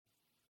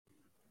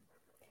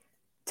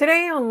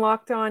Today on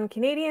Locked On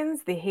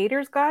Canadiens, the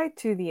Haters Guide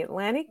to the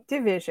Atlantic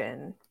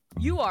Division.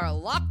 You are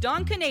Locked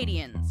On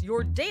Canadiens,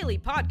 your daily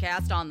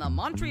podcast on the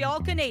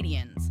Montreal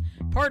Canadiens.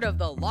 Part of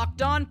the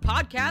Locked On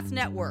Podcast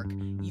Network,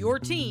 your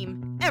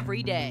team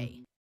every day.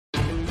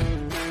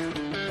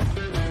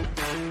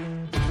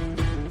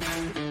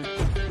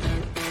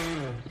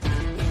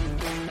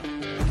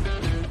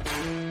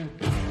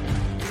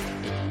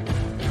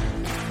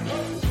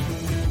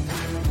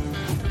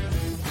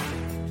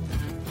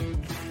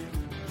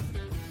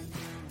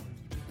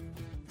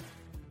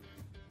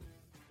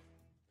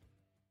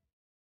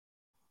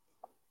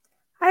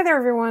 Hi there,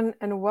 everyone,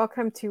 and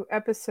welcome to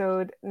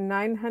episode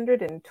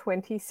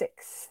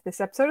 926.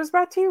 This episode is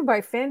brought to you by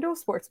FanDuel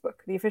Sportsbook,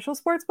 the official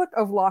sportsbook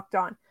of Locked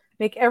On.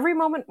 Make every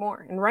moment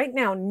more, and right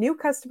now, new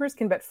customers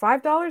can bet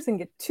 $5 and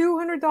get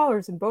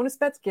 $200 in bonus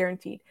bets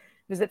guaranteed.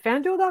 Visit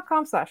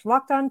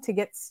FanDuel.com/LockedOn to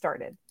get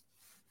started.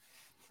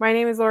 My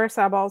name is Laura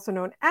Saba, also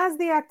known as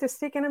The Active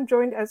Stick, and I'm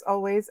joined, as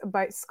always,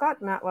 by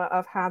Scott Matla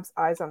of Habs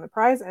Eyes on the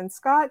Prize. And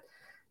Scott,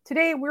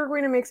 today we're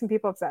going to make some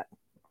people upset.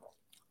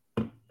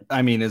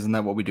 I mean, isn't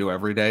that what we do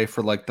every day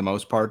for like the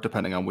most part,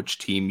 depending on which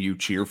team you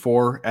cheer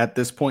for at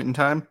this point in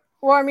time?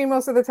 Well, I mean,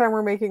 most of the time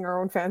we're making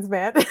our own fans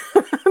mad.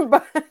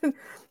 But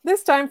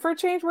this time, for a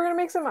change, we're going to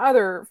make some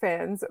other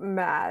fans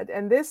mad.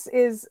 And this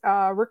is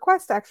a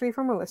request actually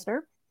from a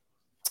listener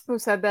who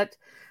said that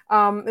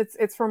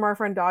it's from our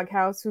friend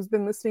Doghouse, who's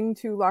been listening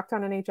to Locked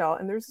On NHL.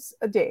 And there's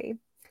a day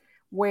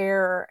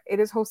where it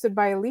is hosted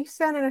by a Leafs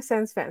fan and a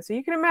Sens fan. So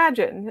you can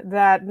imagine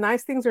that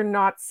nice things are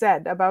not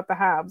said about the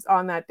Habs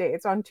on that day.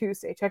 It's on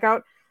Tuesday. Check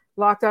out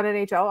Locked On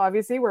NHL,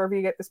 obviously, wherever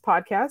you get this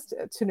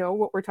podcast to know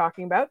what we're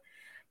talking about.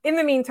 In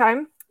the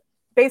meantime,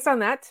 based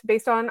on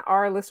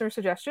our listener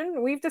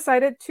suggestion, we've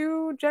decided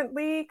to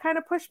gently kind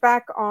of push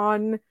back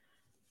on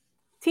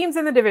teams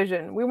in the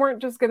division. We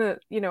weren't just going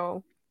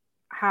to,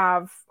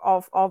 have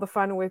all the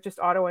fun with just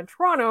Ottawa and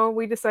Toronto.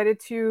 We decided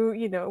to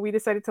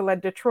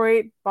let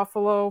Detroit,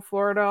 Buffalo,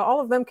 Florida, all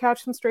of them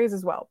catch some strays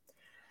as well.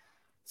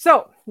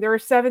 So there are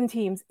 7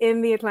 teams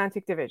in the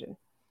Atlantic Division.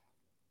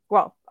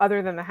 Well,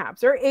 other than the Habs,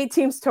 there are 8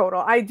 teams total.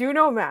 I do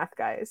know math,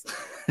 guys.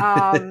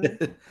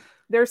 There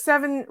are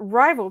 7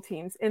 rival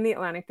teams in the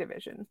Atlantic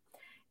Division.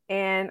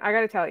 And I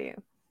got to tell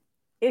you,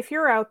 if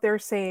you're out there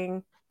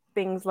saying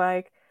things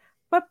like,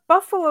 but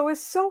Buffalo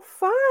is so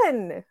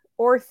fun,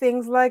 or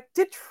things like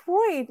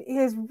Detroit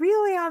is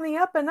really on the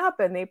up and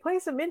up and they play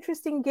some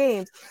interesting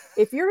games.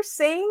 If you're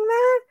saying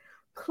that,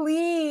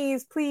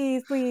 please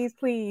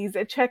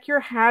check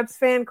your Habs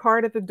fan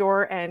card at the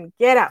door and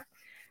get out.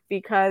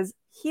 Because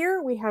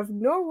here we have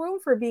no room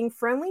for being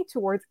friendly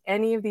towards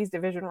any of these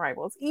division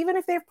rivals. Even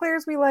if they have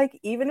players we like,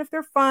 even if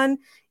they're fun,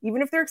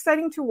 even if they're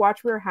exciting to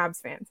watch, we're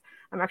Habs fans.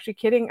 I'm actually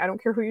kidding. I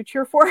don't care who you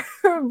cheer for,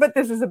 but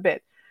this is a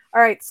bit.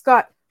 All right,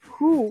 Scott,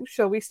 who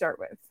shall we start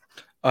with?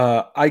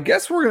 I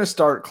guess we're going to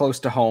start close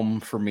to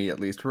home for me, at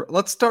least.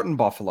 Let's start in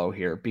Buffalo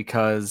here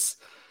because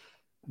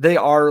they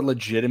are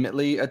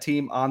legitimately a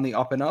team on the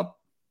up and up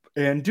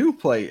and do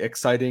play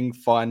exciting,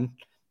 fun,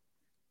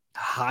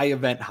 high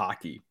event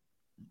hockey.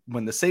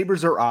 When the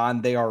Sabres are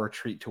on, they are a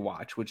treat to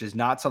watch, which is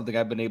not something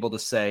I've been able to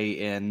say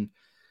in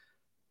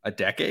a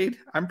decade,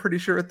 I'm pretty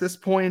sure at this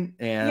point.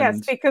 And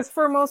yes, because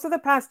for most of the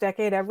past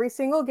decade, every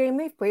single game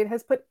they've played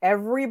has put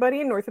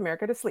everybody in North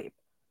America to sleep.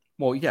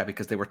 Well, yeah,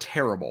 because they were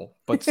terrible,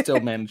 but still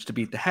managed to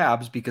beat the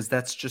Habs because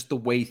that's just the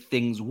way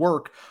things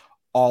work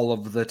all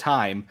of the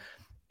time.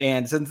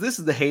 And since this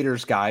is the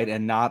Haters Guide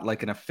and not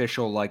like an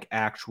official, like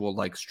actual,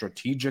 like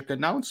strategic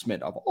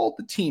announcement of all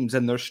the teams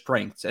and their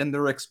strengths and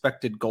their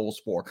expected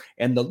goals for,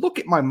 and the look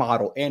at my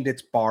model and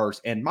its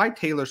bars and my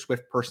Taylor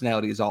Swift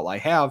personality is all I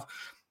have.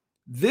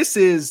 This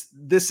is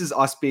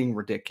us being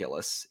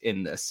ridiculous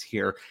in this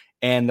here.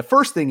 And the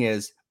first thing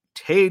is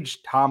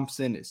Tage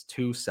Thompson is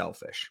too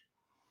selfish.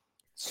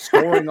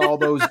 Scoring all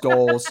those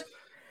goals,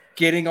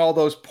 getting all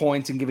those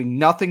points, and giving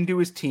nothing to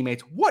his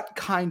teammates. What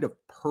kind of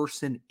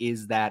person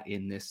is that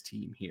in this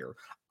team here?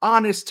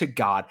 Honest to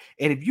God.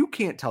 And if you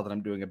can't tell that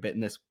I'm doing a bit in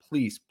this,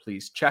 please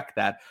check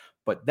that.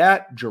 But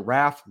that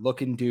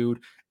giraffe-looking dude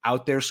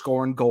out there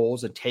scoring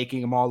goals and taking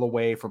them all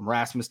away from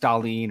Rasmus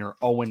Dahlin or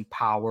Owen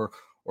Power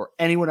or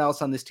anyone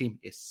else on this team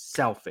is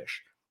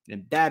selfish.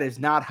 And that is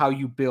not how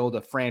you build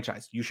a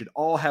franchise. You should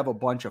all have a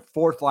bunch of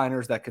fourth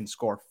liners that can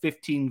score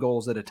 15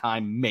 goals at a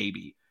time,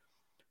 maybe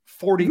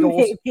 40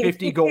 goals,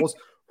 50 goals.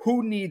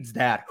 Who needs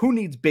that? Who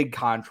needs big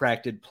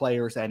contracted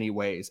players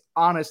anyways?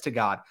 Honest to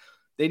God,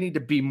 they need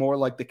to be more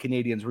like the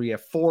Canadiens where you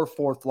have 4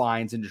 fourth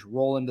lines and just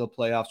roll into the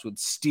playoffs with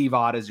Steve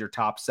Ott as your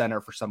top center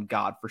for some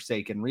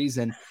godforsaken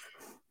reason.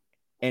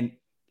 And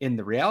in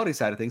the reality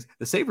side of things,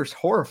 the Sabres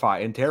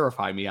horrify and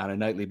terrify me on a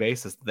nightly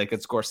basis. They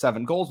could score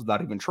 7 goals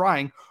without even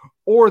trying,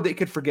 or they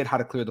could forget how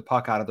to clear the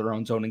puck out of their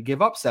own zone and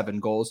give up 7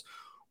 goals,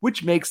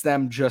 which makes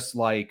them just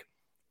like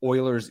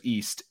Oilers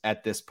East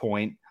at this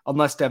point,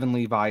 unless Devin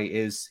Levi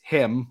is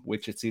him,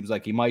 which it seems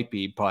like he might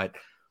be. But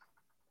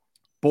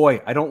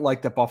boy, I don't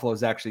like that Buffalo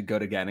is actually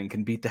good again and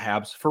can beat the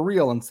Habs for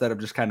real instead of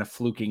just kind of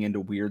fluking into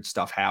weird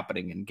stuff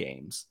happening in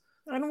games.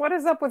 And what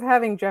is up with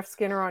having Jeff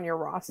Skinner on your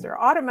roster?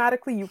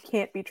 Automatically, you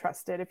can't be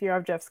trusted if you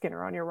have Jeff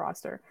Skinner on your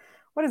roster.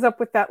 What is up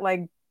with that,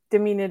 like,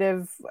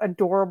 diminutive,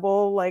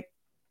 adorable, like,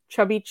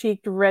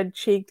 chubby-cheeked,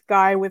 red-cheeked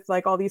guy with,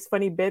 like, all these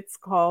funny bits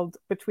called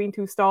Between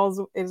Two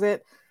Stalls, is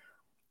it?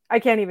 I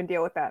can't even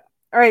deal with that.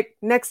 All right,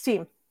 next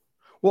team.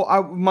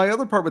 Well, my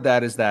other part with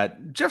that is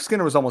that Jeff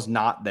Skinner was almost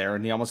not there,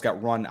 and he almost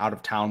got run out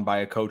of town by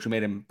a coach who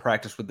made him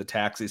practice with the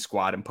taxi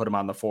squad and put him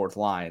on the fourth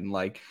line.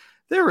 Like,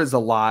 there is a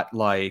lot,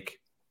 like,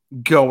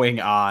 going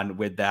on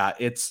with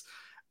that.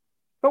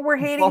 But we're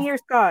hating here,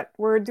 Scott.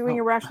 We're doing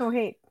irrational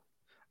hate.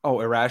 Oh,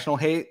 irrational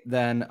hate?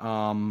 Then,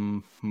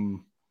 all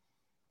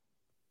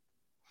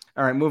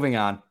right, moving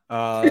on.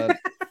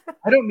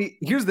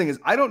 Here's the thing is,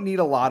 I don't need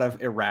a lot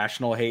of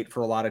irrational hate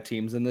for a lot of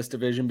teams in this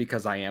division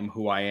because I am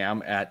who I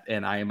am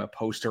and I am a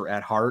poster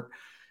at heart.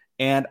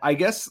 And I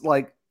guess,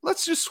 like,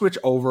 let's just switch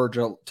over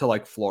to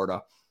like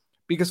Florida,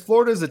 because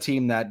Florida is a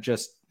team that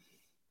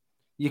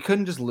you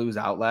couldn't just lose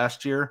out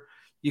last year.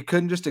 You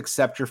couldn't just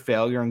accept your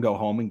failure and go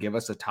home and give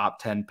us a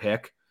top 10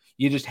 pick.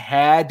 You just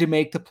had to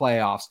make the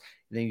playoffs.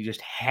 And then you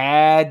just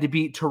had to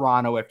beat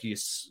Toronto after you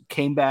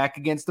came back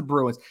against the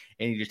Bruins.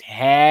 And you just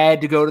had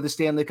to go to the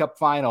Stanley Cup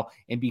final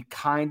and be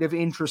kind of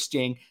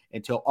interesting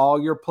until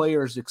all your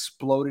players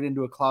exploded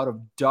into a cloud of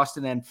dust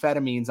and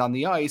amphetamines on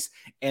the ice.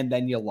 And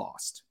then you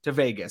lost to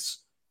Vegas,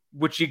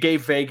 which you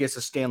gave Vegas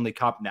a Stanley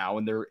Cup now,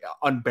 and they're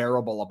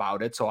unbearable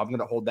about it. So I'm going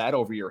to hold that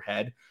over your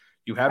head.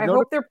 I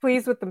hope they're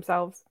pleased with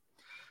themselves.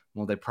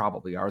 Well, they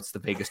probably are. It's the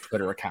Vegas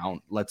Twitter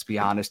account. Let's be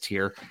honest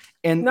here.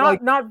 And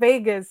not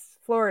Vegas,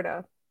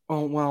 Florida.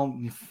 Oh, well,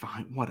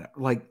 fine. Whatever.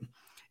 Like,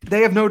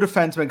 they have no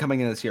defensemen coming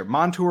in this year.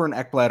 Montour and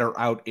Ekblad are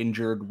out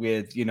injured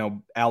with,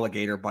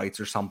 alligator bites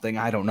or something.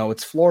 I don't know.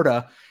 It's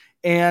Florida.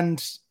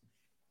 And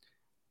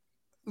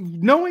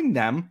knowing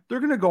them,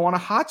 they're going to go on a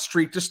hot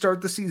streak to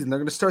start the season. They're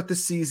going to start the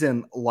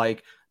season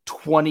like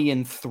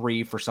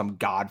 20-3 for some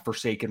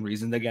godforsaken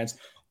reason against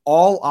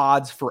all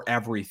odds for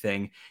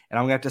everything. And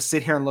I'm going to have to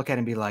sit here and look at it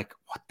and be like,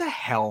 what the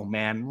hell,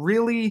 man?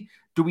 Really?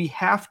 Do we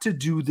have to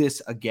do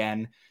this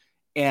again?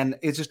 And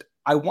it's just,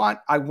 I want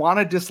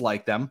to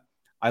dislike them.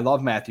 I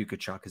love Matthew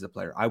Tkachuk as a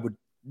player. I would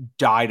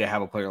die to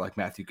have a player like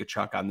Matthew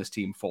Tkachuk on this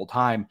team full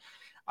time.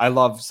 I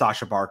love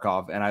Sasha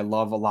Barkov, and I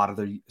love a lot of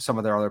some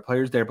of their other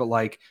players there. But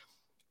like,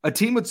 a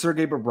team with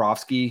Sergei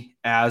Bobrovsky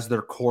as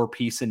their core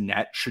piece in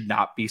net should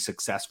not be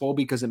successful,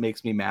 because it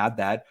makes me mad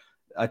that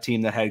a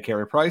team that had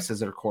Carey Price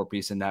as their core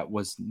piece in net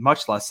was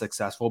much less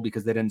successful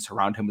because they didn't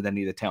surround him with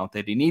any of the talent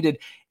that he needed.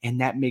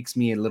 And that makes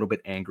me a little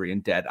bit angry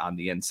and dead on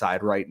the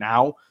inside right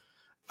now.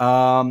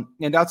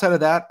 And outside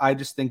of that, I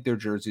just think their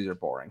jerseys are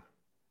boring.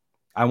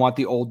 I want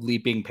the old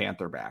Leaping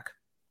Panther back,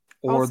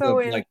 or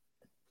the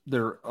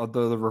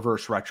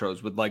reverse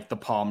retros with like the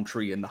palm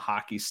tree and the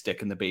hockey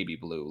stick and the baby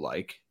blue.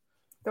 Like,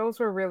 those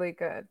were really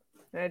good.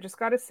 And I just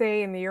got to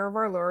say, in the year of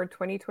our Lord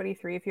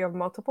 2023, if you have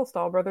multiple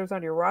Stahl brothers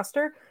on your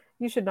roster,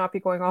 you should not be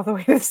going all the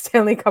way to the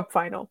Stanley Cup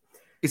final.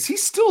 Is he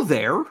still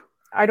there?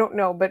 I don't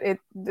know, but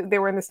they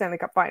were in the Stanley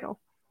Cup final.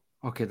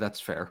 Okay,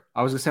 that's fair.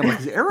 I was going to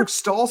say, is Eric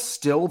Stahl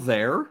still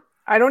there?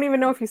 I don't even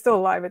know if he's still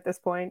alive at this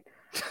point.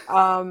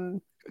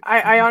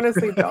 I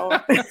honestly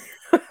don't.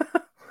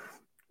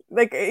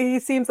 Like, he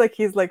seems like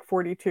he's like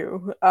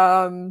 42,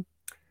 and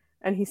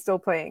he's still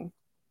playing.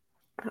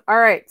 All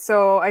right,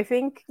 so I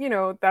think,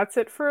 that's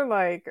it for,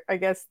 like, I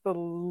guess the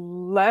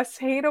less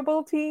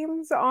hateable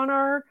teams on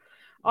our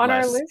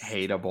list.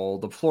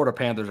 Hateable. The Florida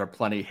Panthers are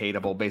plenty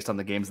hateable based on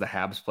the games the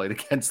Habs played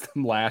against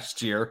them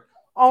last year.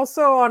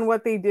 Also on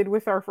what they did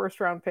with our first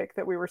round pick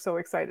that we were so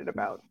excited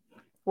about.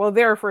 Well,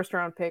 their first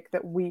round pick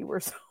that we were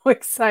so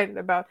excited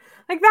about.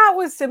 Like, that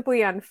was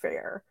simply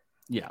unfair.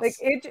 Yes. Like,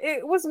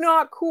 it was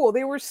not cool.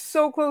 They were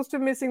so close to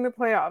missing the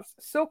playoffs.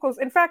 So close.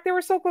 In fact, they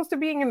were so close to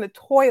being in the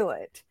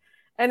toilet.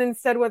 And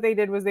instead what they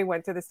did was they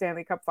went to the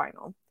Stanley Cup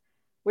final,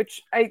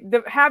 which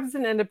the Habs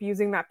didn't end up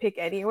using that pick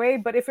anyway.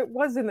 But if it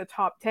was in the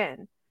top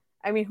 10,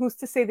 I mean, who's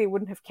to say they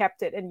wouldn't have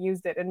kept it and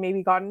used it and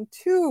maybe gotten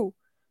two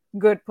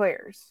good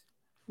players?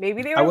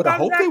 Maybe they would. I would have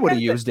hoped they would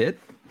have used it.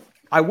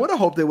 I would have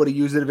hoped they would have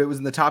used it if it was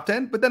in the top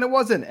 10, but then it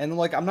wasn't. And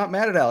like, I'm not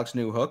mad at Alex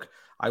Newhook.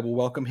 I will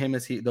welcome him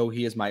though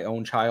he is my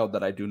own child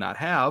that I do not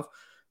have.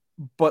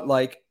 But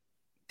like,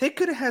 they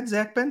could have had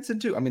Zach Benson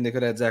too. I mean, they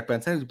could have had Zach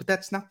Benson, but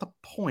that's not the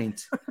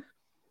point.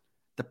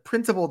 The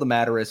principle of the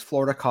matter is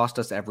Florida cost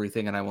us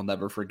everything, and I will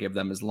never forgive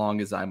them as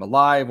long as I'm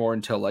alive, or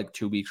until like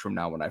 2 weeks from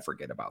now when I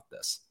forget about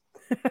this.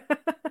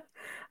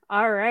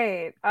 All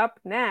right,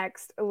 up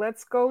next,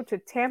 let's go to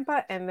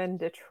Tampa and then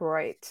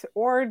Detroit,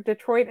 or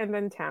Detroit and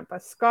then Tampa.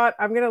 Scott,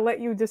 I'm going to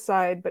let you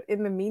decide, but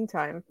in the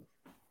meantime,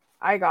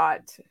 I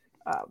got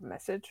a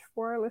message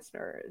for our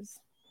listeners,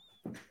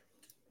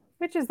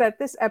 which is that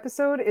this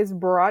episode is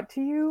brought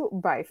to you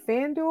by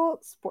FanDuel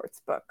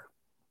Sportsbook.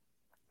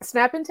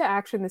 Snap into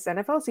action this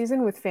NFL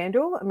season with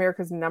FanDuel,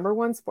 America's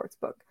 #1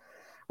 sportsbook.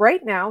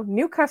 Right now,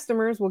 new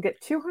customers will get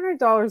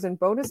 $200 in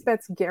bonus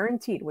bets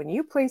guaranteed when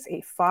you place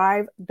a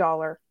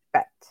 $5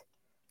 bet.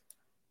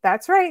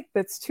 That's right.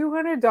 That's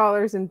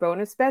 $200 in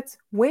bonus bets,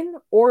 win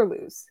or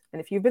lose. And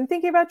if you've been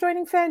thinking about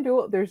joining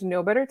FanDuel, there's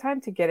no better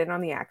time to get in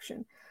on the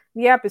action.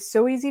 The app is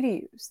so easy to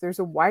use. There's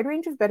a wide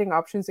range of betting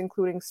options,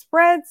 including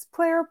spreads,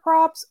 player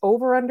props,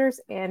 over-unders,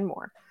 and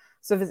more.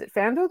 So visit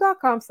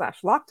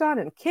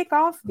FanDuel.com/lockedon and kick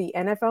off the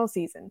NFL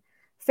season.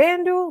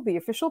 FanDuel, the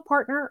official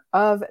partner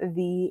of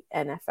the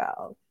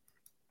NFL.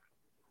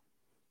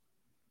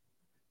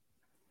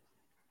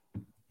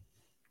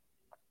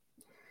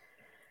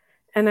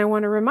 And I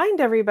want to remind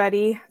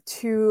everybody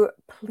to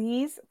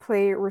please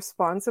play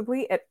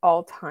responsibly at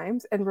all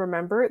times. And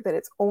remember that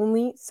it's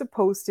only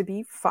supposed to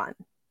be fun.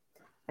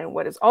 And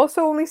what is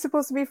also only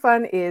supposed to be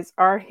fun is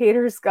our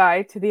haters'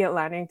 guide to the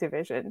Atlantic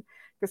Division.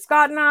 Because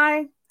Scott and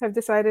I have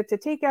decided to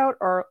take out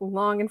our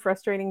long and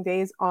frustrating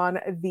days on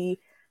the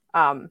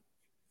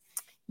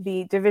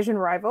division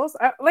rivals.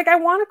 I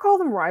want to call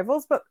them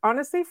rivals, but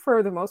honestly,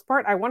 for the most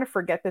part, I want to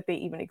forget that they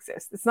even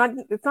exist. It's not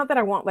that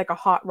I want like a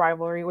hot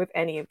rivalry with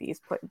any of these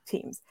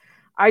teams.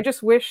 I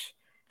just wish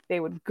they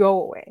would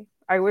go away.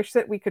 I wish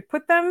that we could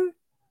put them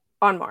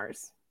on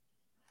Mars.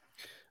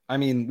 I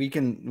mean, we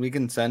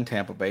can send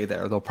Tampa Bay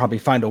there. They'll probably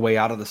find a way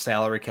out of the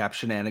salary cap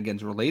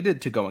shenanigans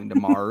related to going to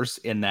Mars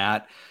in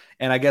that.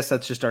 And I guess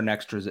that's just our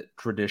next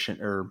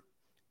tradition or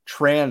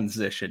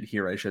transition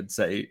here, I should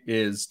say,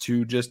 is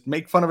to just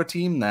make fun of a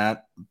team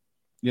that,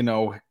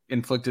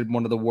 inflicted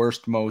one of the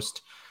worst,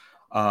 most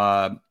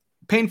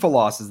painful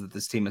losses that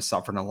this team has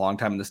suffered in a long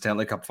time in the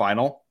Stanley Cup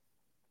final,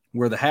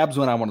 where the Habs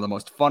went on one of the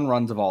most fun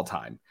runs of all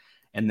time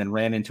and then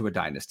ran into a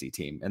dynasty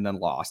team and then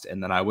lost.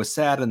 And then I was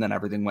sad and then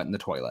everything went in the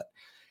toilet.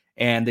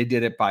 And they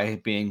did it by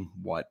being,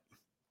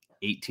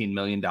 $18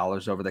 million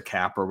over the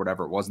cap or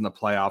whatever it was in the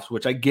playoffs,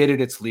 which I get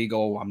it. It's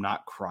legal. I'm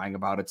not crying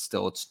about it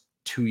still. It's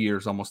 2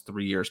 years, almost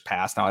 3 years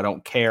past now. I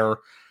don't care.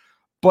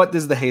 But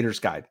this is the haters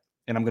guide,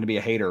 and I'm going to be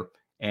a hater.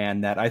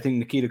 And that I think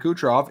Nikita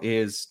Kucherov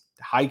is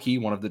high-key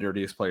one of the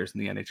dirtiest players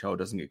in the NHL,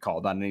 doesn't get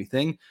called on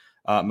anything.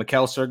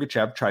 Mikhail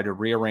Sergachev tried to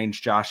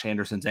rearrange Josh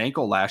Anderson's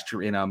ankle last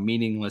year in a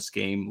meaningless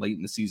game late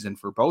in the season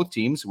for both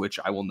teams, which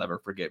I will never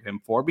forgive him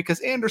for,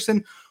 because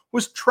Anderson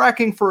was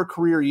tracking for a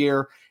career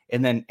year,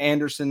 and then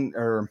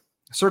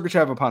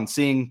Sergachev, upon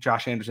seeing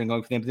Josh Anderson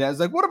going for the empty net, is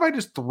like, what if I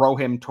just throw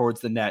him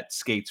towards the net,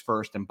 skates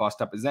first, and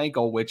bust up his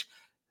ankle, which,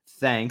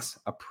 thanks,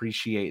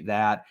 appreciate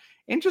that.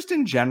 And just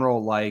in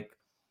general,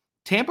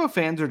 Tampa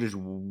fans are just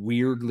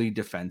weirdly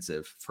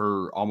defensive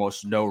for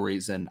almost no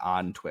reason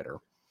on Twitter.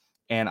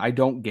 And I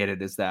don't get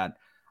it, is that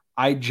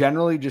I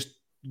generally just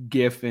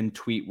gif and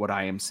tweet what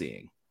I am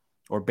seeing,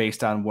 or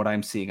based on what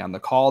I'm seeing on the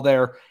call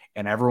there,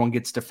 and everyone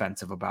gets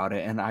defensive about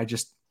it. And I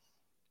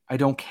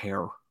don't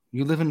care.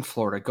 You live in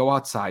Florida, go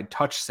outside,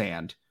 touch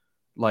sand,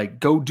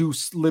 go do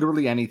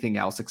literally anything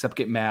else except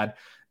get mad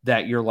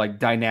that your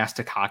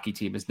dynastic hockey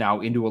team is now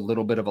into a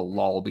little bit of a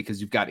lull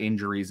because you've got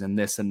injuries and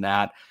this and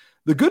that.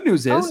 The good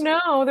news is, oh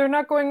no, they're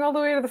not going all the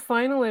way to the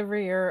final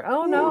every year.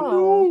 Oh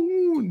no.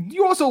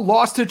 You also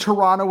lost to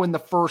Toronto in the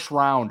first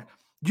round.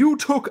 You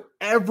took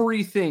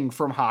everything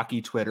from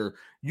hockey Twitter.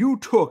 You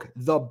took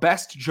the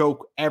best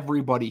joke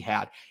everybody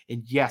had.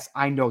 And yes,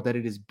 I know that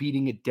it is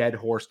beating a dead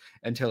horse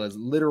until it's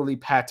literally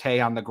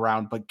pate on the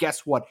ground. But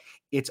guess what?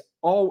 It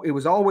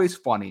was always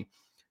funny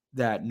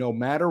that no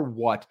matter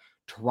what,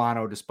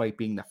 Toronto, despite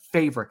being the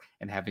favorite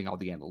and having all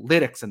the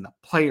analytics and the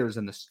players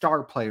and the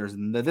star players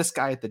and this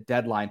guy at the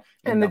deadline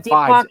and the deep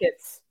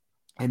pockets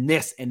and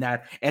this and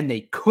that, and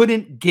they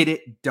couldn't get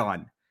it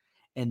done.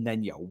 And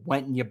then you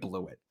went and you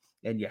blew it.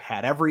 And you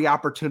had every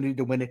opportunity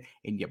to win it,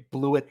 and you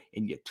blew it,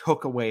 and you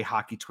took away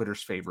hockey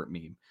Twitter's favorite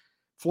meme.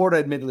 Florida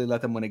admittedly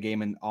let them win a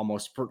game and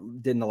almost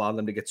didn't allow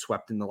them to get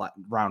swept in the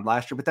round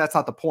last year, but that's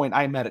not the point.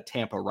 I'm at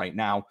Tampa right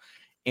now,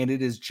 and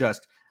it is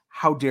just,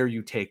 how dare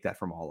you take that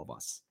from all of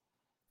us?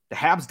 The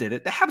Habs did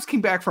it. The Habs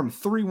came back from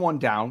 3-1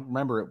 down.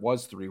 Remember, it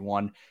was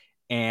 3-1,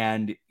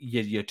 and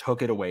you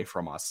took it away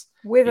from us.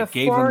 With a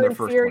far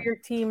inferior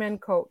team and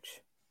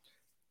coach.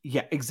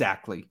 Yeah,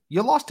 exactly.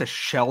 You lost to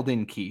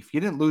Sheldon Keefe.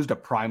 You didn't lose to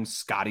prime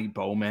Scotty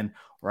Bowman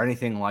or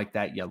anything like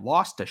that. You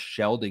lost to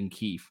Sheldon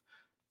Keefe.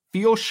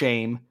 Feel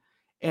shame.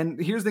 And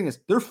here's the thing is,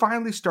 they're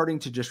finally starting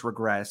to just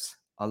regress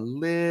a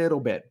little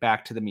bit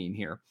back to the mean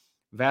here.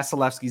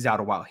 Vasilevsky's out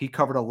a while. He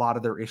covered a lot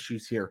of their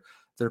issues here.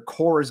 Their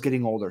core is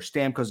getting older.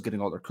 Stamkos getting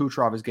older.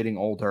 Kucherov is getting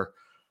older.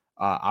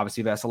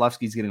 Obviously,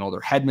 Vasilevsky's getting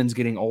older. Hedman's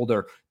getting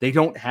older. They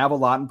don't have a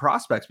lot in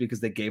prospects because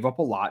they gave up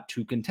a lot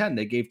to contend.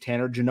 They gave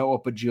Tanner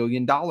Jeannot $1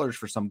 bajillion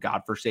for some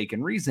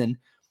godforsaken reason.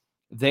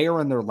 They are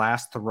in their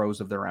last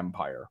throes of their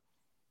empire.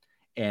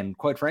 And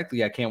quite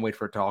frankly, I can't wait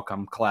for it to all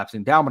come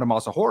collapsing down, but I'm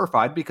also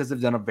horrified because they've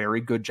done a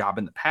very good job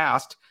in the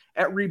past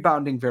at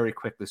rebounding very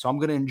quickly. So I'm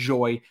going to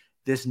enjoy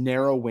this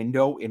narrow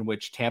window in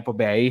which Tampa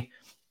Bay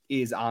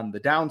is on the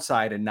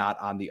downside and not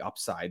on the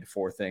upside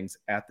for things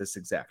at this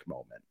exact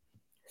moment.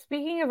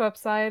 Speaking of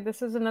upside,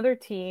 this is another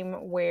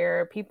team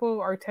where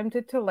people are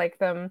tempted to like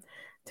them,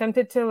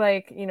 tempted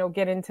to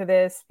get into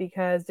this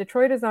because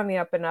Detroit is on the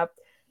up and up.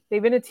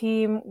 They've been a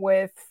team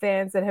with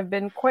fans that have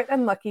been quite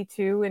unlucky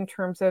too, in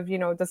terms of,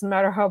 it doesn't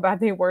matter how bad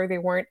they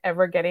weren't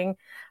ever getting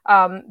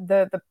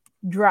the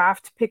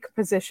draft pick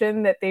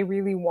position that they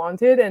really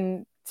wanted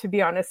and, to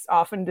be honest,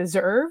 often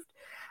deserved.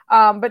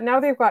 But now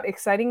they've got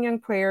exciting young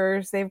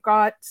players. They've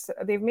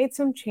made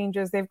some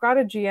changes. They've got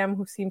a GM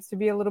who seems to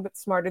be a little bit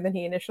smarter than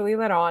he initially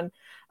let on.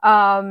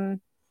 And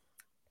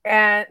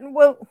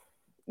well,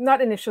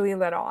 not initially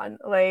let on.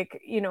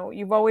 Like,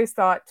 I always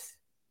thought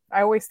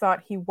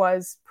he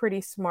was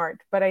pretty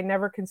smart, but I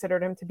never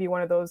considered him to be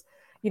one of those,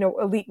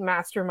 elite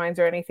masterminds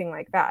or anything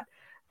like that.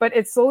 But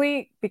it's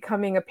slowly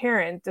becoming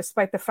apparent,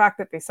 despite the fact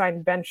that they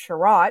signed Ben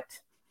Sherratt.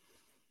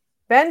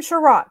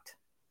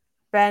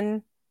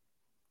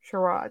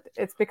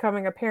 It's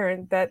becoming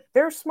apparent that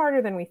they're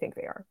smarter than we think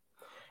they are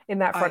in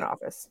that front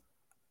office.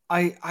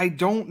 I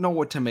don't know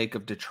what to make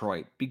of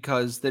Detroit,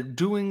 because they're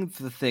doing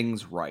the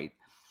things right,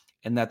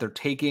 and that they're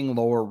taking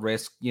lower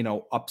risk,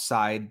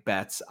 upside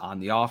bets on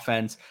the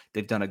offense.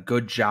 They've done a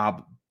good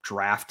job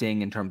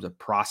drafting in terms of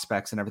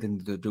prospects and everything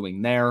that they're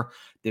doing there.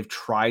 They've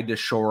tried to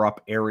shore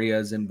up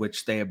areas in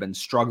which they have been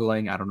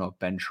struggling. I don't know if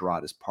Ben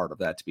Sherratt is part of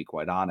that, to be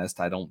quite honest.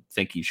 I don't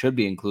think he should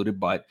be included,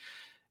 but,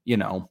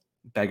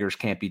 beggars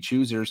can't be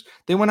choosers.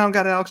 They went out and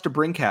got Alex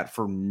DeBrincat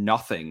for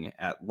nothing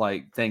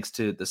thanks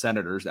to the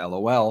Senators,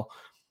 LOL.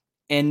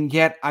 And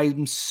yet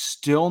I'm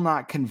still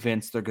not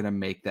convinced they're going to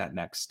make that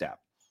next step.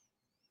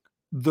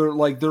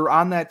 They're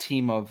on that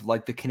team of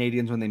the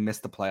Canadiens when they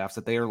missed the playoffs,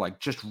 that they are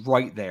just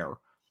right there.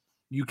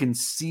 You can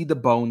see the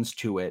bones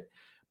to it,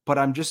 but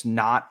I'm just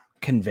not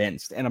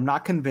convinced. And I'm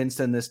not convinced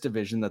in this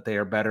division that they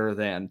are better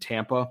than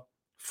Tampa,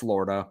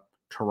 Florida,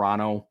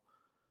 Toronto,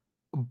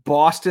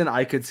 Boston.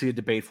 I could see a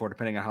debate for,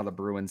 depending on how the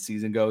Bruins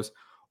season goes,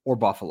 or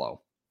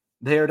Buffalo.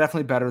 They are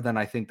definitely better than,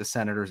 I think, the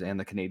Senators and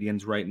the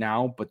Canadiens right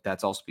now, but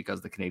that's also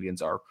because the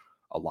Canadiens are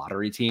a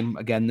lottery team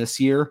again this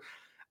year.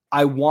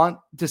 I want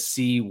to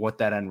see what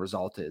that end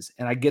result is.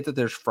 And I get that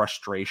there's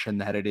frustration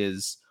that it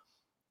is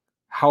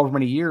however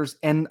many years.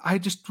 And I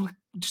just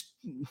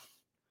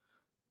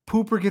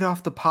poop or get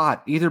off the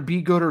pot. Either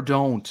be good or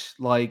don't.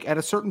 At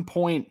a certain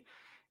point,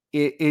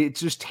 it's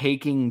just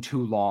taking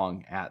too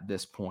long at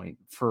this point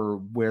for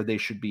where they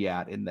should be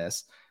at in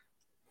this.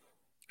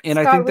 And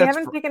Scott, I think we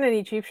haven't taken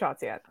any cheap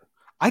shots yet.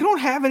 I don't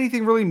have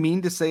anything really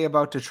mean to say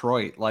about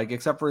Detroit,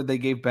 except for they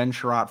gave Ben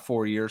Sherratt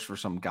 4 years for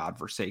some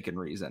godforsaken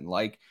reason.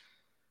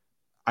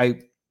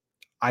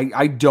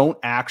 I don't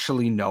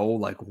actually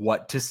know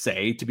what to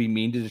say to be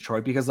mean to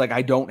Detroit, because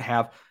I don't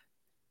have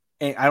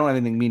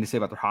anything mean to say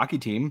about their hockey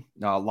team.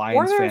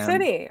 Lions or their fan.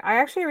 City. I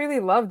actually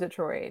really love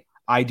Detroit.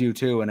 I do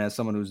too. And as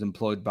someone who's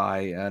employed by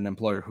an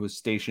employer who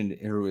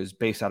is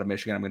based out of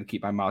Michigan, I'm going to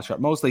keep my mouth shut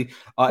mostly,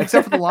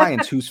 except for the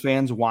Lions, whose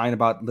fans whine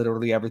about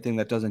literally everything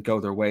that doesn't go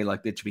their way,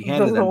 like it should be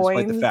handed to them,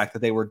 despite the fact that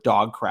they were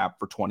dog crap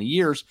for 20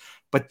 years.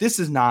 But this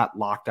is not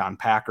Locked On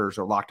Packers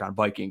or Locked On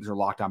Vikings or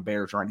Locked On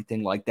Bears or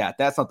anything like that.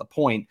 That's not the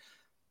point.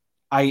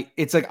 I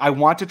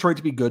want Detroit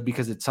to be good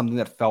because it's something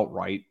that felt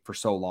right for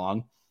so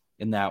long.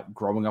 In that,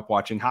 growing up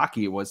watching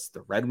hockey, it was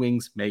the Red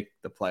Wings make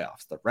the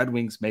playoffs. The Red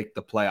Wings make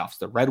the playoffs.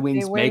 The Red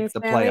Wings make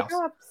the playoffs.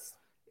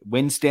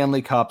 Win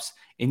Stanley Cups.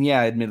 And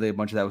yeah, admittedly, a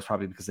bunch of that was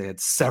probably because they had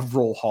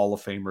several Hall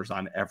of Famers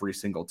on every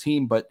single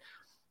team. But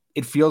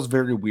it feels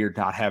very weird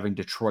not having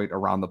Detroit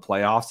around the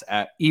playoffs,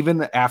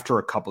 even after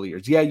a couple of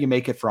years. Yeah, you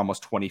make it for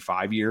almost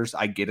 25 years.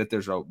 I get it.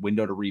 There's a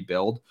window to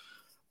rebuild.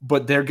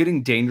 But they're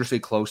getting dangerously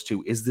close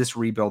to, is this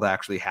rebuild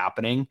actually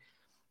happening?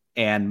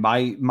 And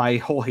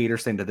my whole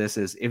haters thing to this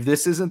is, if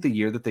this isn't the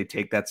year that they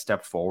take that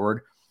step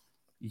forward,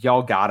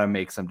 y'all got to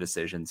make some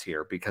decisions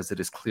here, because it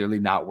is clearly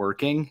not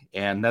working.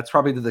 And that's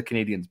probably to the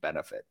Canadiens'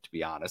 benefit, to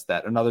be honest,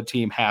 that another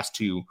team has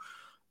to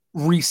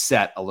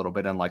reset a little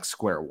bit and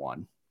square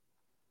one.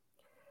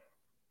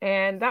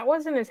 And that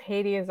wasn't as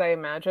Haiti as I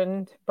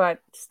imagined, but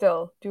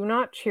still, do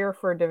not cheer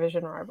for a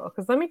division rival.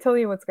 Because let me tell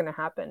you what's going to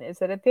happen is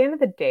that at the end of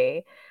the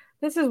day,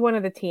 this is one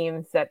of the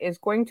teams that is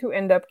going to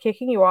end up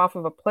kicking you off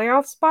of a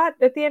playoff spot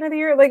at the end of the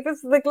year.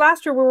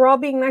 Last year, we were all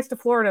being nice to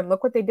Florida, and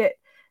look what they did.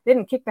 They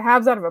didn't kick the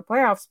Habs out of a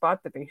playoff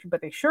spot, but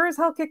they sure as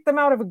hell kicked them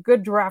out of a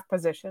good draft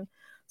position.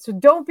 So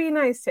don't be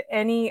nice to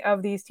any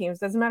of these teams.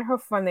 Doesn't matter how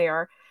fun they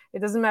are. It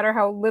doesn't matter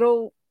how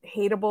little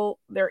hateable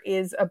there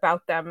is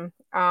about them.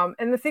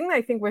 And the thing that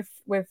I think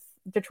with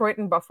Detroit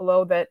and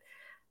Buffalo that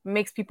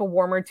makes people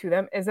warmer to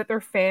them is that their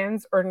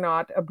fans are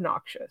not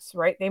obnoxious,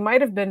 right? They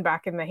might have been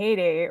back in the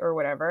heyday or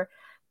whatever,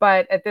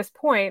 but at this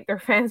point, their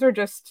fans are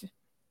just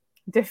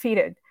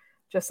defeated,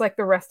 just like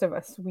the rest of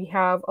us. We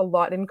have a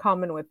lot in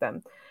common with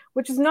them,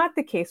 which is not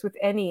the case with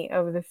any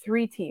of the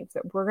three teams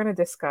that we're going to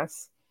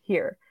discuss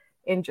here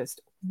in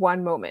just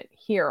one moment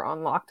here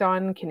on Locked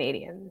On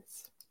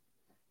Canadiens.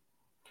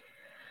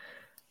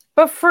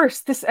 But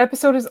first, this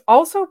episode is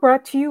also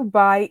brought to you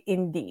by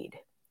Indeed.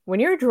 When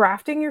you're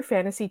drafting your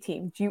fantasy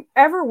team, do you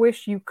ever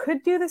wish you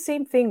could do the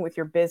same thing with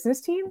your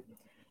business team?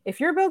 If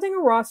you're building a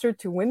roster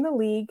to win the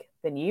league,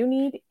 then you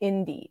need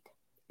Indeed.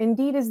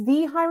 Indeed is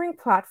the hiring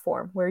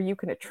platform where you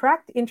can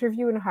attract,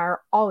 interview, and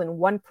hire all in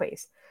one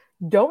place.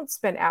 Don't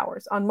spend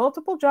hours on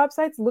multiple job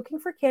sites looking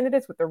for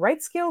candidates with the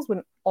right skills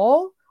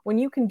when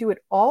you can do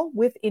it all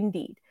with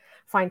Indeed.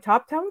 Find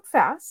top talent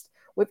fast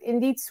with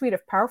Indeed's suite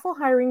of powerful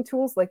hiring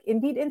tools like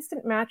Indeed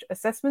Instant Match,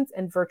 assessments,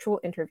 and virtual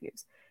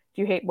interviews.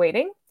 Do you hate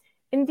waiting?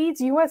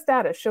 Indeed's US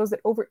data shows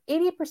that over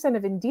 80%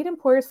 of Indeed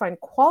employers find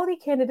quality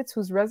candidates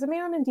whose resume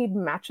on Indeed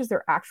matches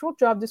their actual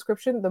job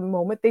description the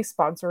moment they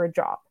sponsor a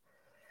job.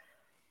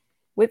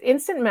 With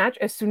Instant Match,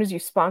 as soon as you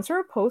sponsor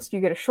a post, you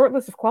get a short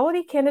list of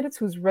quality candidates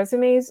whose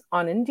resumes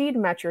on Indeed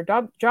match your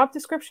job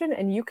description,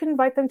 and you can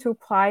invite them to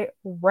apply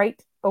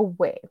right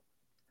away.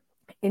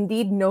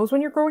 Indeed knows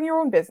when you're growing your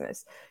own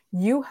business,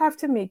 you have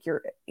to make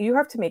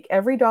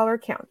every dollar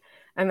count.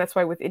 And that's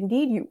why with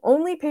Indeed, you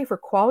only pay for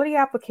quality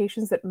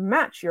applications that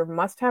match your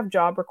must-have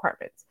job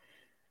requirements.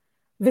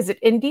 Visit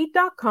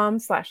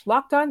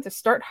Indeed.com/lockedon to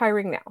start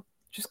hiring now.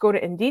 Just go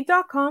to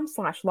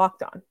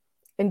Indeed.com/lockedon.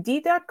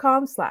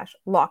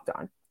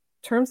 Indeed.com/lockedon.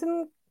 Terms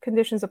and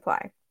conditions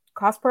apply.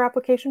 Cost per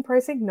application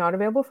pricing not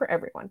available for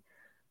everyone.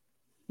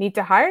 Need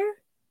to hire?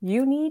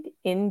 You need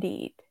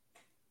Indeed.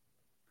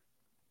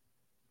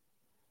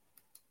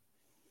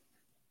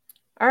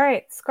 All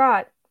right,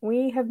 Scott,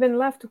 we have been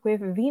left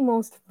with the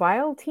most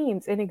vile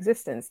teams in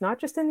existence, not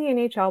just in the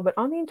NHL, but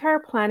on the entire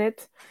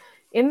planet,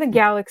 in the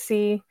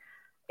galaxy,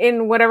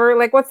 in whatever,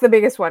 like, what's the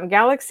biggest one?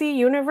 Galaxy,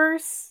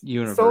 universe,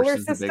 solar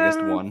is system? The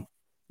biggest one.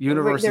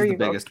 Universe is the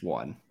biggest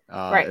one,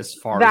 right. As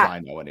far as I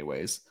know,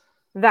 anyways.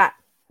 That.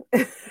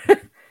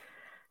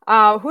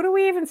 Who do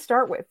we even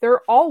start with?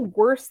 They're all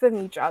worse than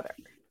each other.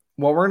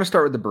 Well, we're going to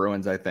start with the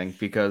Bruins, I think,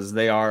 because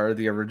they are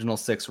the original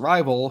 6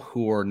 rival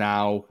who are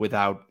now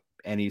without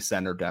any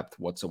center depth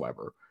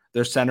whatsoever.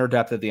 Their center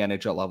depth at the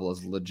NHL level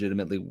is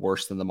legitimately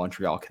worse than the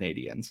Montreal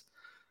Canadiens,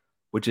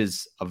 which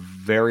is a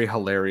very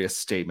hilarious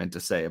statement to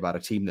say about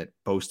a team that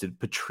boasted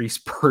Patrice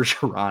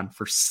Bergeron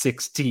for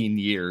 16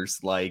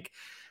 years. Like,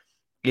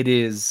 it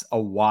is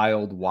a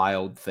wild,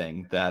 wild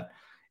thing that,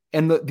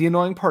 and the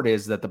annoying part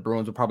is that the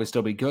Bruins will probably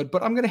still be good,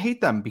 but I'm going to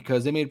hate them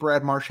because they made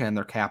Brad Marchand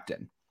their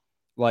captain.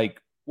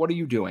 Like, what are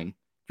you doing?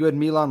 You had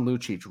Milan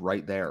Lucic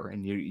right there,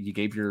 and you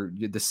gave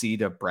the C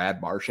to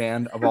Brad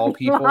Marchand of all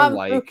people. Milan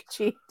like,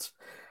 Lucic.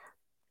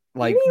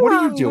 What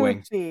are you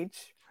doing? Lucic.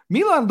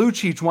 Milan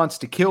Lucic wants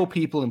to kill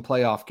people in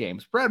playoff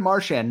games. Brad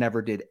Marchand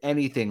never did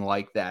anything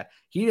like that.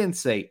 He didn't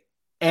say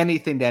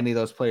anything to any of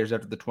those players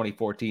after the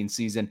 2014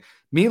 season.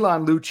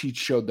 Milan Lucic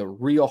showed the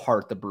real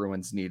heart the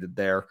Bruins needed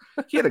there.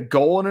 He had a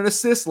goal and an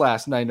assist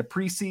last night in a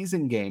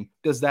preseason game.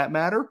 Does that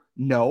matter?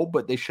 No,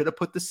 but they should have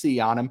put the C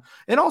on him.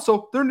 And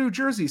also, their New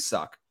Jerseys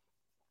suck.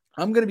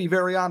 I'm going to be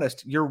very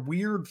honest. Your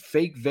weird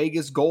fake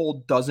Vegas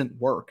gold doesn't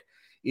work.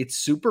 It's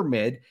super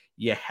mid.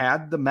 You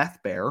had the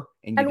meth bear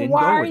and you didn't go with it. And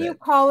why are you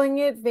calling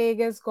it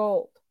Vegas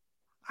gold?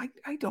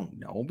 I don't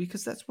know,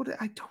 because that's what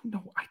I don't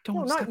know. I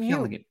don't no, stop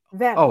yelling at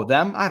them. Oh,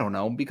 them? I don't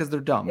know, because they're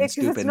dumb and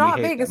stupid. It's not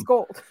Vegas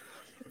gold.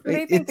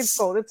 They think it's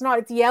gold. It's not.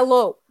 It's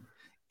yellow.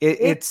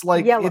 It's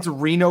like yellow. It's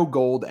Reno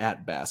gold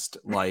at best.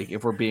 Like,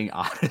 if we're being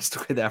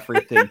honest with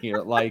everything here,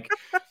 like,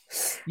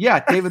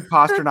 yeah, David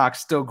Pasternak's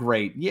still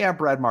great. Yeah,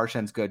 Brad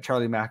Marchand's good.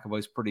 Charlie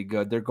McAvoy's pretty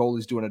good. Their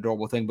goalie's doing an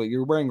adorable thing, but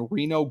you're wearing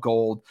Reno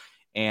gold,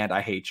 and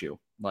I hate you.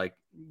 Like,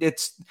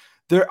 it's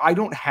there. I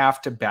don't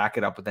have to back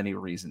it up with any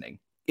reasoning.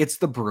 It's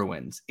the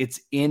Bruins. It's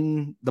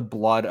in the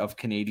blood of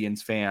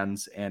Canadiens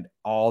fans and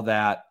all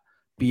that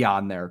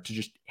beyond there to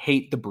just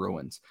hate the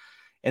Bruins.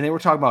 And they were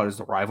talking about, is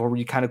the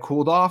rivalry kind of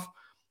cooled off?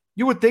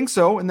 You would think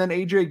so. And then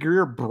AJ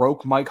Greer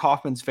broke Mike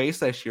Hoffman's face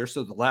last year.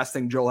 So the last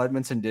thing Joel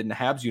Edmondson did in a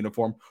Habs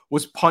uniform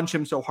was punch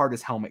him so hard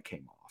his helmet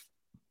came off.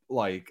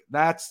 Like,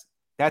 that's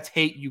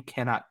hate you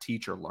cannot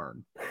teach or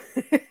learn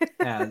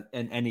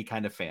in any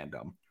kind of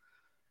fandom.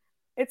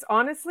 It's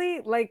honestly,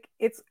 like,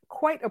 it's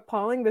quite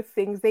appalling the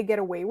things they get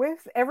away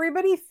with.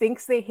 Everybody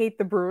thinks they hate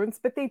the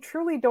Bruins, but they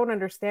truly don't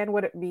understand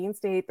what it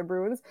means to hate the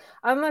Bruins,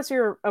 unless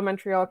you're a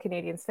Montreal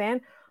Canadiens fan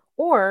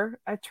or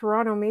a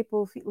Toronto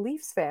Maple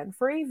Leafs fan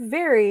for a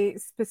very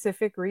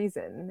specific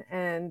reason.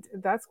 And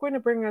that's going to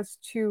bring us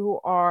to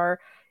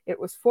it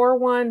was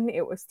 4-1,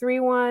 it was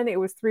 3-1, it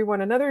was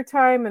 3-1 another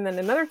time, and then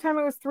another time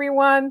it was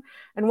 3-1,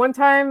 and one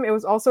time it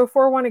was also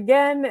 4-1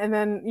 again, and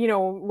then,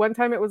 one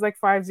time it was like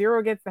 5-0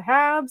 against the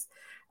Habs,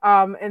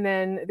 and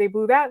then they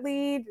blew that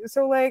lead.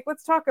 So, like,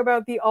 let's talk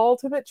about the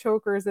ultimate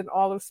chokers in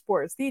all of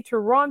sports, the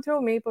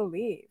Toronto Maple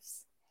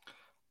Leafs.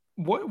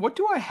 What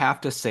do I have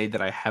to say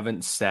that I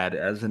haven't said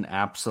as an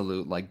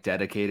absolute, like,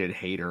 dedicated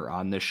hater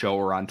on this show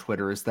or on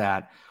Twitter is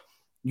that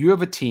you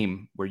have a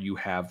team where you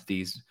have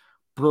these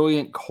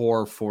brilliant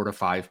core 4 to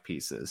 5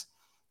 pieces.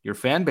 Your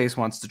fan base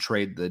wants to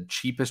trade the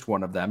cheapest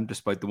one of them,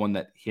 despite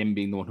him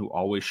being the one who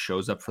always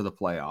shows up for the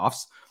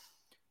playoffs.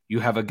 You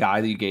have a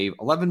guy that you gave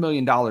 $11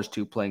 million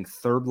to playing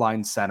third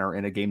line center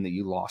in a game that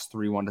you lost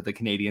 3-1 to the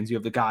Canadiens. You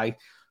have the guy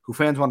who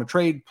fans want to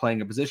trade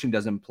playing a position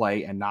doesn't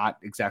play and not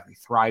exactly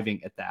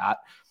thriving at that.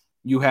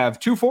 You have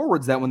 2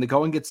 forwards that when the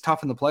going gets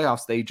tough in the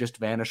playoffs, they just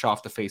vanish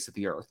off the face of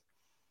the earth.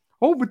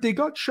 Oh, but they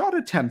got shot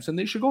attempts and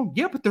they should go.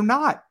 Yeah, but they're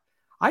not.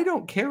 I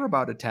don't care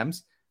about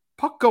attempts.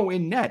 Puck go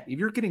in net. If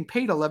you're getting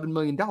paid $11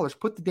 million,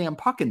 put the damn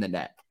puck in the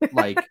net.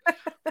 Like,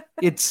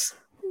 it's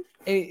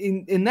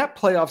In that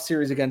playoff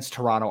series against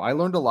Toronto, I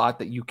learned a lot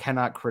that you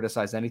cannot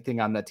criticize anything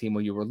on that team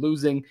when you were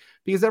losing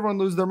because everyone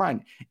loses their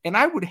mind. And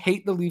I would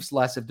hate the Leafs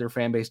less if their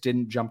fan base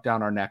didn't jump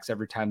down our necks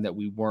every time that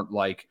we weren't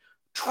like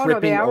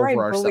tripping they outright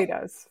over ourselves. bullied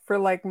us for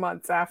like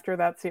months after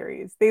that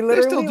series. They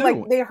They still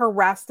literally do. they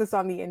harassed us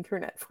on the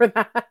internet for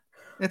that.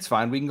 It's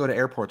fine. We can go to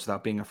airports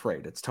without being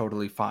afraid. It's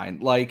totally fine.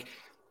 Like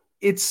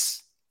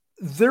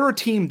they're a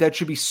team that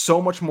should be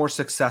so much more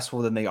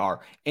successful than they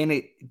are. And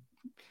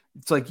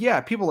it's like, yeah,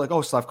 people are like,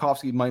 oh,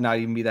 Slavkovsky might not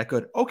even be that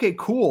good. Okay,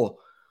 cool.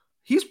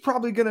 He's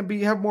probably going to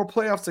have more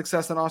playoff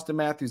success than Austin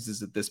Matthews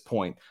is at this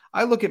point.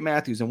 I look at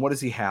Matthews and what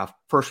does he have?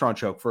 First round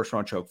choke, first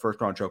round choke,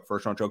 first round choke,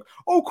 first round choke.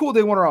 Oh, cool.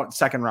 They won a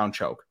second round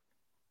choke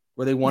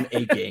where they won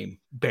a game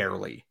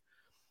barely.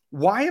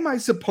 Why am I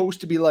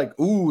supposed to be like,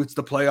 ooh, it's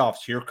the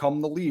playoffs. Here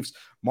come the Leafs.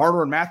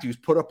 Marner and Matthews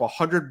put up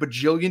 100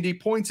 bajillion D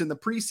points in the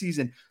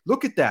preseason.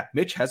 Look at that.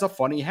 Mitch has a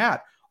funny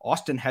hat.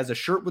 Austin has a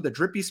shirt with a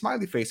drippy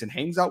smiley face and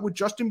hangs out with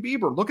Justin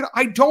Bieber. Look at it.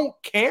 I don't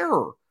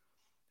care.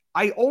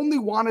 I only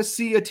want to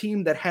see a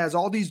team that has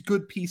all these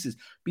good pieces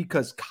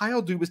because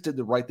Kyle Dubas did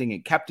the right thing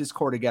and kept his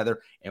core together.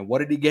 And what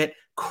did he get?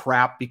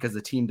 Crap, because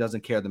the team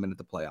doesn't care the minute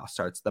the playoff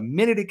starts. The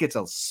minute it gets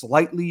a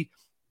slightly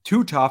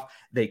too tough,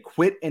 they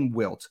quit and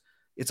wilt.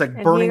 It's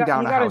like burning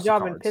down a house of cards. He got a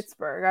job in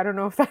Pittsburgh. I don't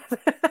know if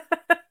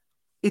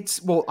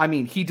that's... Well, I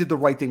mean, he did the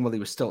right thing while he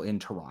was still in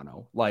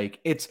Toronto. Like,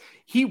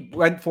 he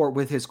went for it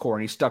with his core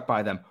and he stuck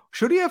by them.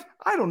 Should he have?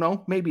 I don't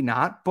know. Maybe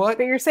not. But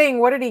you're saying,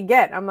 what did he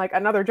get? I'm like,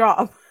 another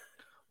job.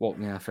 Well,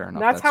 yeah, fair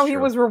enough. That's how true. He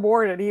was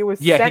rewarded. He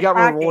got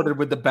rewarded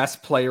with the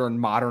best player in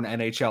modern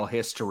NHL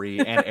history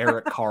and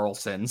Erik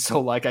Karlsson.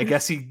 So, like, I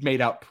guess he made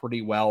out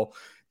pretty well.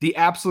 The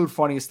absolute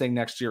funniest thing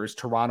next year is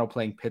Toronto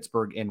playing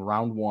Pittsburgh in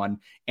round 1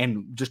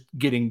 and just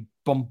getting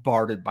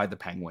bombarded by the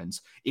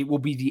Penguins. It will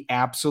be the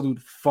absolute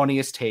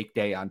funniest take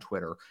day on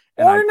Twitter.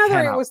 And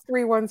it was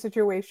 3-1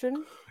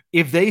 situation.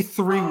 If they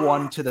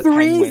 3-1 to the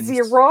Penguins.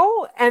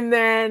 3-0 and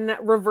then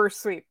reverse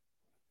sweep.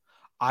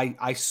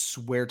 I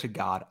swear to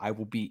God, I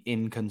will be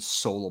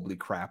inconsolably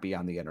crappy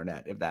on the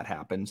internet if that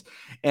happens.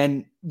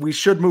 And we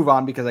should move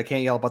on because I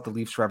can't yell about the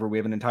Leafs forever. We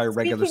have an entire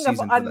regular season.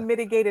 Speaking of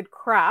unmitigated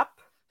crap,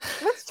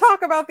 let's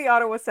talk about the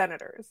Ottawa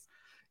Senators.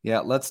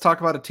 Yeah, let's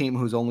talk about a team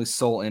whose only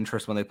sole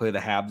interest when they play the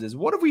Habs is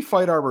what if we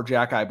fight Arbor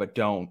Jackeye but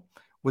don't?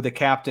 With a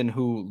captain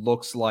who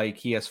looks like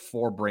he has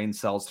 4 brain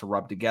cells to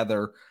rub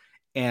together.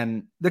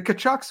 And the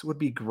Kachucks would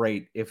be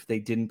great if they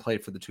didn't play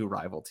for the 2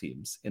 rival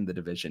teams in the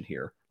division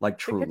here. Like,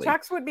 truly. The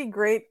Kachucks would be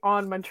great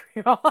on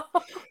Montreal.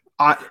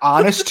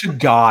 Honest to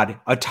God,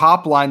 a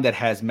top line that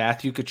has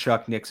Matthew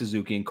Tkachuk, Nick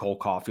Suzuki, and Cole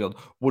Caulfield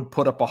would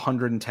put up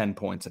 110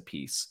 points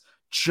apiece.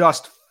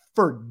 Just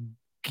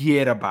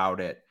forget about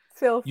it.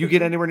 You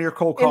get anywhere near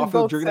Cole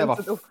Caulfield,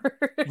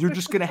 you're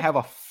just gonna have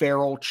a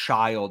feral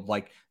child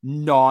like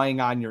gnawing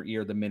on your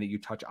ear the minute you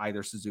touch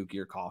either Suzuki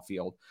or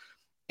Caulfield.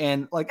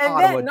 And Ottawa,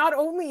 then not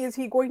only is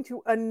he going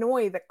to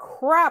annoy the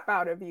crap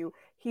out of you,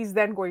 he's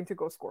then going to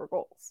go score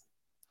goals.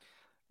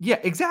 Yeah,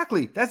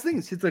 exactly. That's the thing.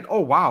 It's like,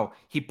 oh wow,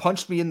 he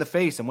punched me in the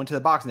face and went to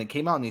the box and then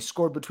came out and he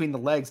scored between the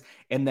legs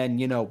and then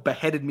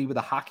beheaded me with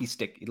a hockey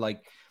stick.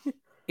 Like,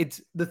 it's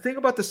the thing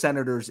about the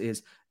Senators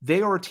is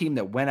they are a team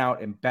that went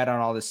out and bet on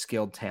all this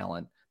skilled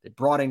talent. They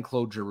brought in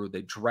Claude Giroux.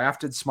 They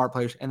drafted smart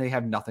players and they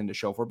have nothing to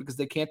show for it because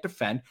they can't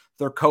defend.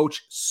 Their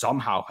coach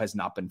somehow has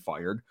not been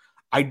fired.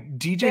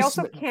 They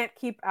also can't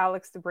keep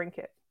Alex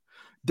DeBrincat.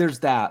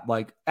 There's that.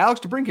 Like, Alex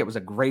DeBrincat was a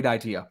great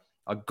idea,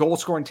 a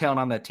goal-scoring talent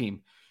on that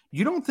team.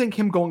 You don't think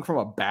him going from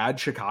a bad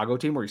Chicago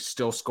team where he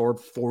still scored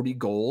 40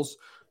 goals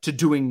to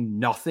doing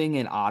nothing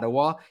in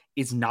Ottawa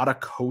is not a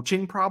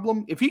coaching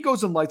problem? If he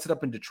goes and lights it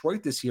up in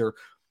Detroit this year,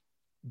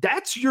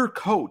 that's your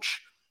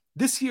coach.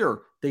 This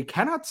year, they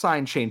cannot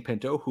sign Shane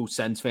Pinto, who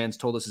Sens fans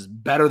told us is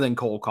better than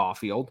Cole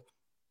Caulfield.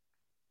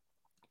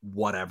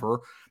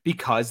 Whatever,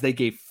 because they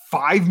gave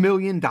 $5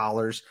 million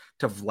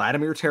to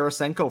Vladimir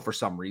Tarasenko for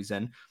some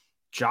reason.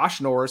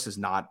 Josh Norris is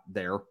not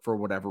there for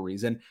whatever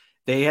reason.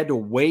 They had to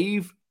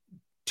waive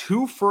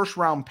 2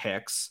 first-round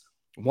picks,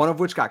 one of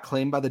which got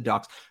claimed by the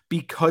Ducks,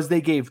 because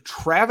they gave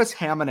Travis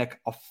Hamonic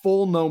a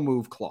full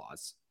no-move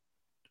clause.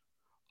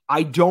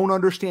 I don't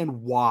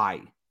understand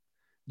why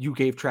you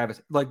gave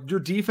Travis. Like, your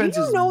defense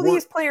is... Do you know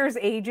these players'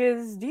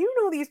 ages? Do you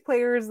know these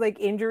players'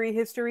 injury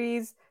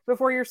histories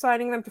before you're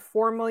signing them to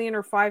 $4 million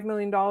or $5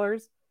 million?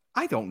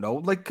 I don't know.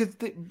 Like,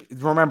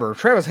 remember,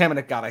 Travis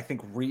Hamonic got, I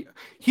think,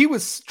 he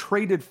was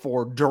traded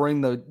for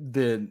during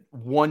the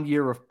 1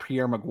 year of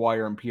Pierre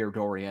Maguire and Pierre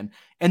Dorian,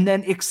 and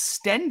then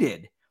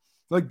extended.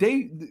 Like,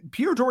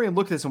 Pierre Dorian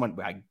looked at this and went,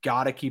 I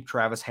gotta keep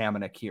Travis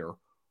Hamonic here.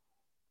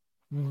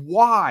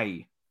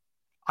 Why?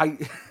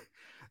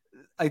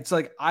 It's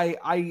like,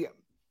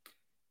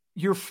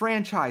 your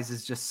franchise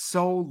is just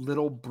so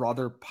little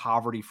brother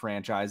poverty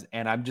franchise,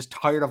 and I'm just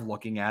tired of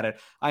looking at it.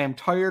 I am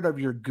tired of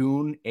your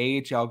goon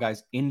AHL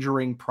guys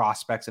injuring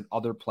prospects and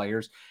other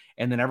players,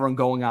 and then everyone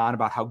going on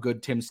about how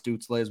good Tim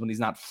Stützle is when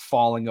he's not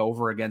falling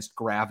over against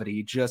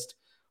gravity. Just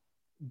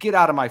get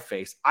out of my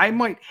face. I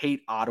might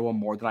hate Ottawa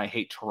more than I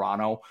hate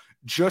Toronto,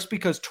 just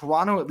because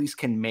Toronto at least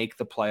can make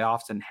the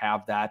playoffs and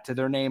have that to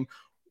their name.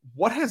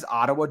 What has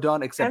Ottawa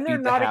done except And they're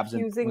beat the not Habs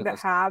in accusing the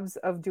pointless? Habs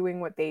of doing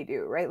what they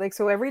do, right? Like,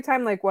 so every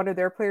time like one of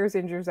their players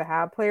injures a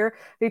Hab player,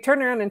 they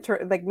turn around and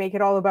like make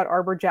it all about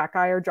Arbor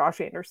Jacki or Josh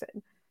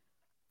Anderson.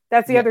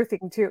 That's the other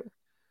thing too.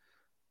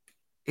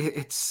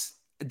 It's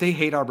they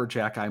hate Arbor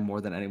Jacki more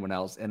than anyone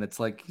else, and it's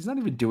like he's not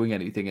even doing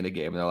anything in the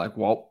game. And they're like,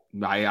 "Well,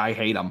 I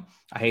hate him.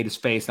 I hate his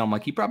face." And I'm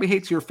like, he probably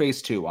hates your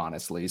face too,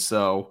 honestly.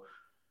 So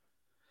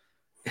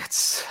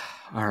it's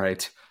all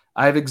right.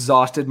 I've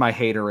exhausted my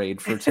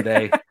haterade for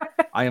today.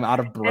 I am out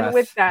of breath. And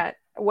with that,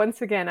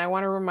 once again, I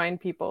want to remind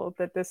people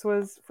that this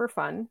was for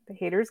fun. The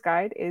Haters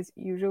Guide is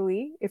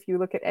usually, if you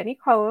look at any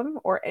column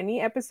or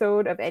any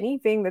episode of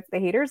anything that's the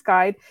Haters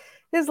Guide,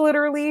 is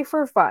literally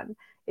for fun.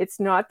 It's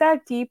not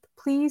that deep.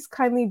 Please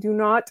kindly do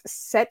not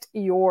set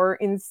your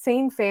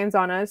insane fans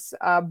on us,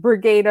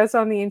 brigade us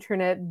on the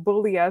internet,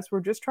 bully us. We're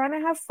just trying to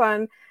have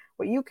fun.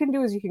 What you can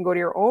do is you can go to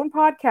your own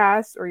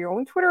podcast or your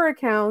own Twitter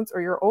accounts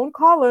or your own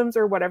columns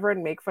or whatever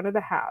and make fun of the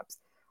Habs.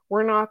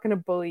 We're not going to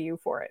bully you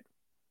for it.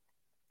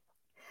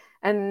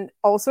 And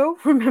also,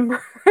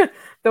 remember,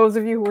 those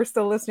of you who are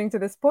still listening to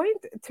this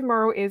point,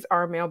 tomorrow is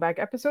our mailbag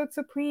episode.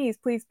 So please,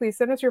 please, please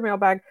send us your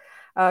mailbag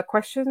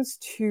questions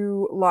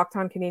to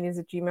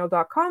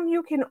lockedoncanadians@gmail.com.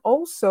 You can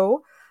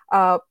also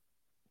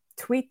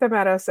tweet them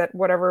at us at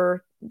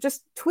whatever,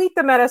 just tweet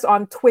them at us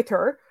on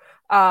Twitter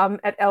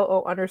at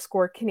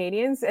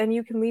LO_Canadians. And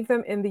you can leave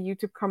them in the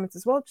YouTube comments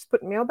as well. Just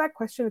put mailbag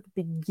question at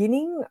the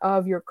beginning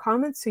of your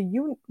comments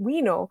so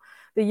we know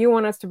that you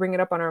want us to bring it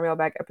up on our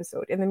mailbag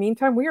episode. In the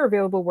meantime, we are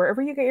available wherever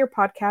you get your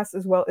podcasts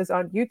as well as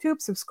on YouTube.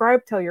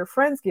 Subscribe, tell your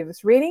friends, give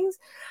us ratings.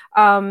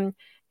 And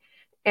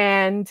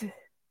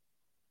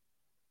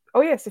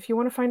oh yes, if you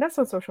want to find us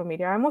on social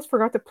media, I almost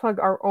forgot to plug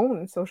our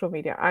own social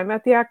media. I'm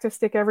at the Active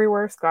Stick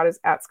everywhere. Scott is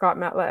at Scott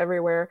Matla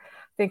everywhere.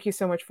 Thank you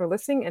so much for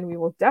listening, and we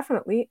will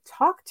definitely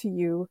talk to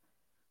you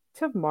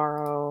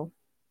tomorrow.